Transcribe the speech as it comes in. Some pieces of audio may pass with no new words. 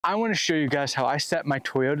I want to show you guys how I set my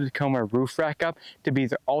Toyota Tacoma roof rack up to be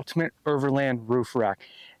the ultimate overland roof rack.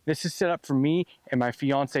 This is set up for me and my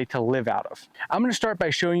fiance to live out of. I'm going to start by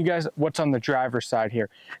showing you guys what's on the driver's side here.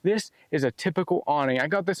 This is a typical awning. I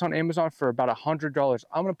got this on Amazon for about $100.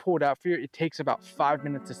 I'm going to pull it out for you. It takes about 5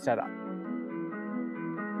 minutes to set up.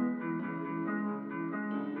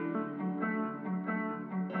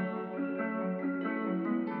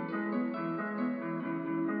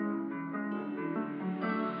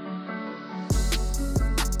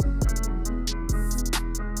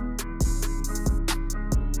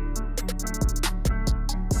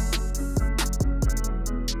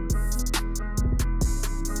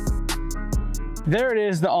 There it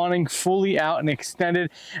is, the awning fully out and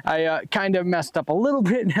extended. I kind of messed up a little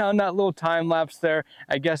bit now in that little time lapse there.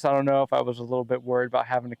 I guess, I don't know if I was a little bit worried about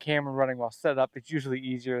having the camera running while set up. It's usually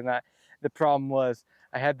easier than that. The problem was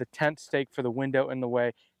I had the tent stake for the window in the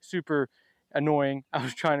way. Super annoying. I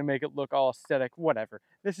was trying to make it look all aesthetic, whatever.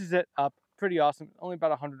 This is it up, pretty awesome. Only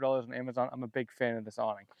about $100 on Amazon. I'm a big fan of this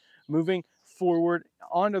awning. Moving forward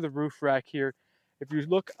onto the roof rack here. If you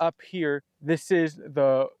look up here, this is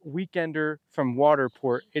the Weekender from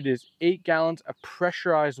Waterport. It is 8 gallons of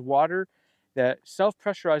pressurized water that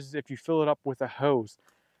self-pressurizes if you fill it up with a hose.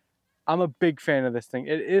 I'm a big fan of this thing.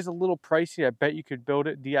 It is a little pricey. I bet you could build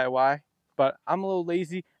it DIY, but I'm a little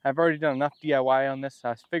lazy. I've already done enough DIY on this, so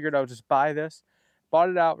I figured I would just buy this. Bought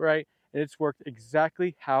it outright, and it's worked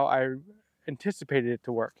exactly how I anticipated it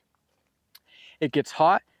to work. It gets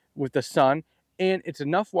hot with the sun, and it's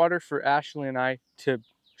enough water for Ashley and I to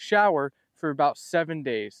shower for about 7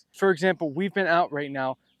 days. For example, we've been out right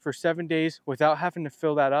now for 7 days without having to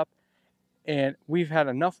fill that up, and we've had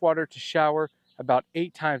enough water to shower about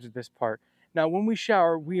 8 times at this part. Now, when we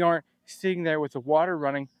shower, we aren't sitting there with the water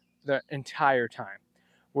running the entire time.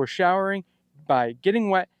 We're showering by getting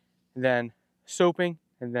wet, then soaping,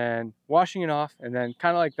 and then washing it off, and then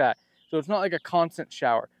kind of like that. So it's not like a constant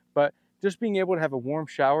shower, but just being able to have a warm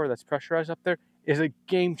shower that's pressurized up there is a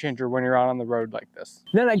game changer when you're out on the road like this.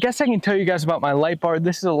 Then I guess I can tell you guys about my light bar.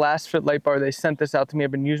 This is a last fit light bar. They sent this out to me. I've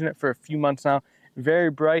been using it for a few months now. Very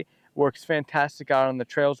bright, works fantastic out on the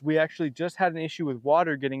trails. We actually just had an issue with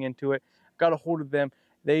water getting into it. Got a hold of them.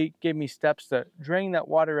 They gave me steps to drain that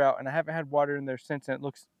water out, and I haven't had water in there since, and it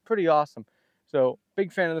looks pretty awesome. So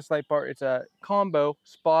big fan of this light bar. It's a combo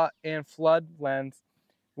spot and flood lens.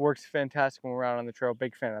 Works fantastic when we're out on the trail.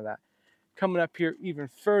 Big fan of that. Coming up here even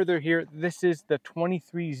further here, this is the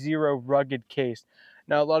 23-0 rugged case.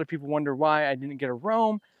 Now, a lot of people wonder why I didn't get a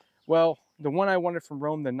Rome. Well, the one I wanted from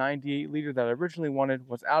Rome, the 98 liter that I originally wanted,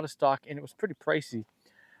 was out of stock, and it was pretty pricey.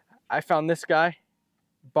 I found this guy,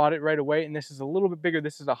 bought it right away, and this is a little bit bigger.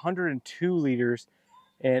 This is 102 liters,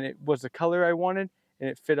 and it was the color I wanted, and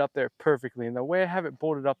it fit up there perfectly. And the way I have it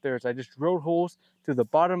bolted up there is I just drilled holes to the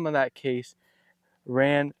bottom of that case,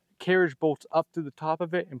 ran carriage bolts up to the top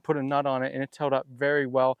of it, and put a nut on it, and it's held up very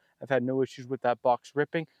well. I've had no issues with that box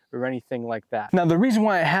ripping or anything like that. Now, the reason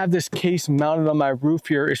why I have this case mounted on my roof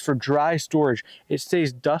here is for dry storage. It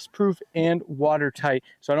stays dust proof and watertight,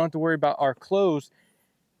 so I don't have to worry about our clothes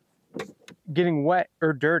getting wet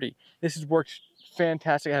or dirty. This has worked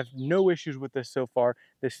fantastic. I have no issues with this so far.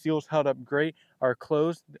 The steel's held up great. Our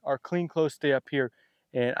clothes, our clean clothes, stay up here,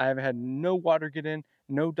 and I haven't had no water get in,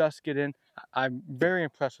 no dust get in. I'm very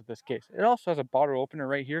impressed with this case. It also has a bottle opener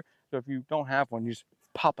right here, so if you don't have one, you just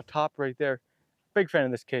pop a top right there. Big fan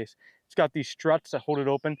of this case. It's got these struts that hold it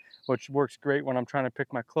open, which works great when I'm trying to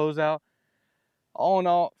pick my clothes out. All in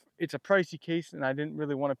all, it's a pricey case, and I didn't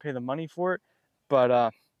really want to pay the money for it,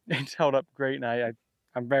 but it's held up great, and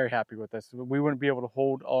I'm very happy with this. We wouldn't be able to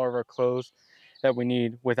hold all of our clothes that we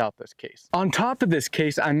need without this case. On top of this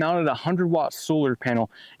case, I mounted a 100-watt solar panel.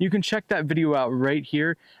 You can check that video out right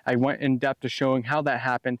here. I went in depth to showing how that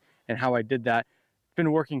happened and how I did that. It's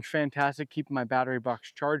been working fantastic, keeping my battery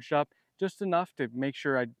box charged up just enough to make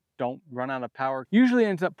sure I don't run out of power. Usually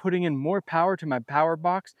ends up putting in more power to my power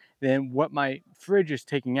box than what my fridge is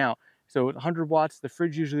taking out. So at 100 watts, the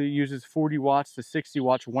fridge usually uses 40 watts to 60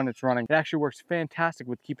 watts when it's running. It actually works fantastic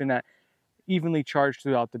with keeping that evenly charged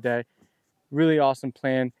throughout the day. Really awesome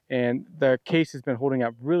plan, and the case has been holding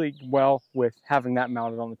up really well with having that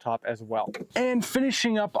mounted on the top as well. And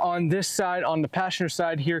finishing up on this side, on the passenger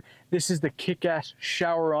side here, this is the kick-ass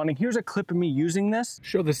shower awning. Here's a clip of me using this.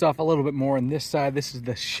 Show this off a little bit more on this side. This is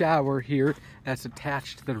the shower here that's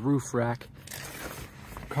attached to the roof rack.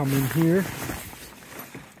 Come in here,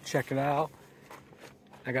 check it out.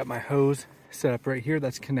 I got my hose set up right here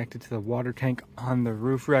that's connected to the water tank on the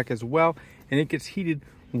roof rack as well, and it gets heated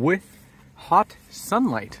with hot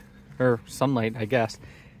sunlight, or sunlight, I guess.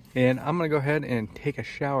 And I'm gonna go ahead and take a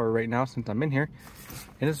shower right now since I'm in here.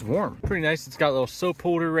 and it's warm. Pretty nice. It's got a little soap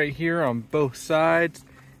holder right here on both sides.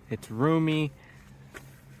 It's roomy.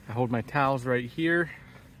 I hold my towels right here.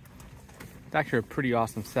 It's actually a pretty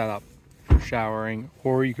awesome setup for showering,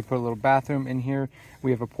 or you could put a little bathroom in here.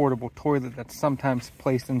 We have a portable toilet that's sometimes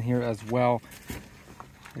placed in here as well.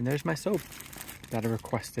 And there's my soap that I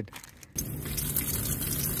requested.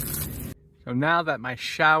 So now that my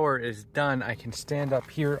shower is done, I can stand up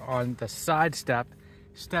here on the side step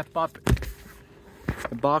up.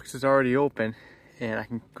 The box is already open and I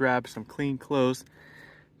can grab some clean clothes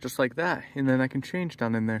just like that, and then I can change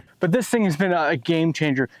down in there. But this thing has been a game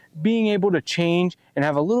changer. Being able to change and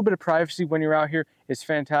have a little bit of privacy when you're out here is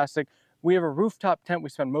fantastic. We have a rooftop tent we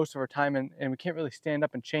spend most of our time in, and we can't really stand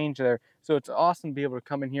up and change there. So it's awesome to be able to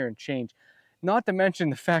come in here and change. Not to mention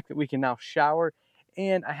the fact that we can now shower,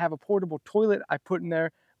 and I have a portable toilet I put in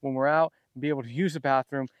there when we're out and be able to use the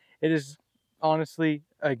bathroom. It is honestly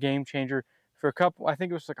a game changer. For a couple, I think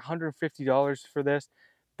it was like $150 for this,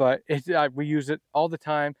 but we use it all the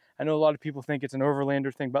time. I know a lot of people think it's an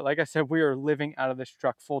overlander thing, but like I said, we are living out of this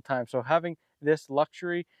truck full time. So having this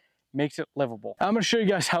luxury makes it livable. I'm gonna show you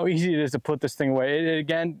guys how easy it is to put this thing away. It,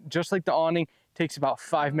 again, just like the awning, takes about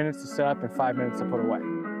 5 minutes to set up and 5 minutes to put away.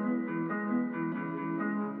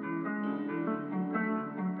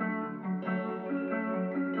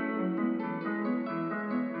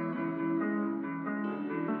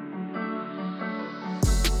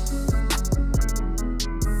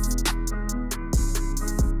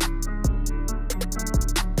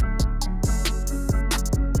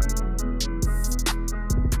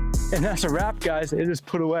 And that's a wrap, guys. It is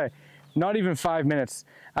put away. Not even 5 minutes.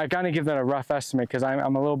 I kind of give that a rough estimate because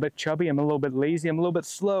I'm a little bit chubby, I'm a little bit lazy, I'm a little bit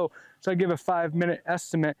slow. So I give a 5-minute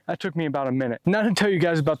estimate. That took me about a minute. Now to tell you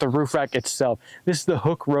guys about the roof rack itself. This is the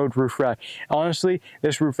Hook Road roof rack. Honestly,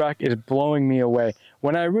 this roof rack is blowing me away.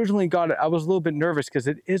 When I originally got it, I was a little bit nervous because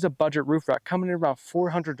it is a budget roof rack coming in around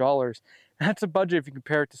 $400. That's a budget if you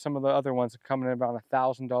compare it to some of the other ones that coming in about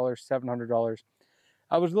 $1,000, $700.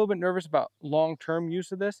 I was a little bit nervous about long-term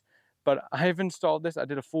use of this, but I've installed this. I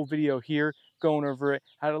did a full video here going over it.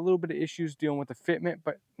 I had a little bit of issues dealing with the fitment,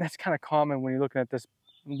 but that's kind of common when you're looking at this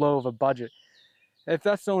low of a budget. If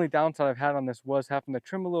that's the only downside I've had on this, was having to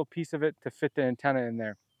trim a little piece of it to fit the antenna in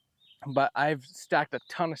there. But I've stacked a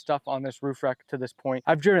ton of stuff on this roof rack to this point.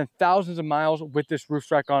 I've driven thousands of miles with this roof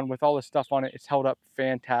rack on, with all this stuff on it. It's held up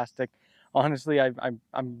fantastic. Honestly, I'm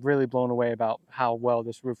really blown away about how well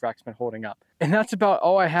this roof rack's been holding up. And that's about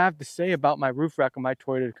all I have to say about my roof rack on my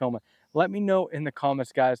Toyota Tacoma. Let me know in the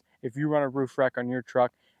comments, guys, if you run a roof rack on your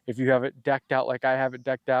truck, if you have it decked out like I have it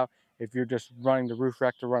decked out, if you're just running the roof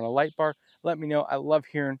rack to run a light bar. Let me know. I love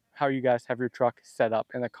hearing how you guys have your truck set up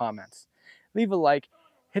in the comments. Leave a like,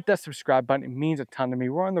 hit that subscribe button. It means a ton to me.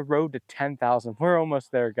 We're on the road to 10,000. We're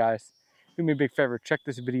almost there, guys. Do me a big favor, check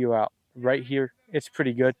this video out right here. It's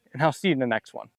pretty good, and I'll see you in the next one.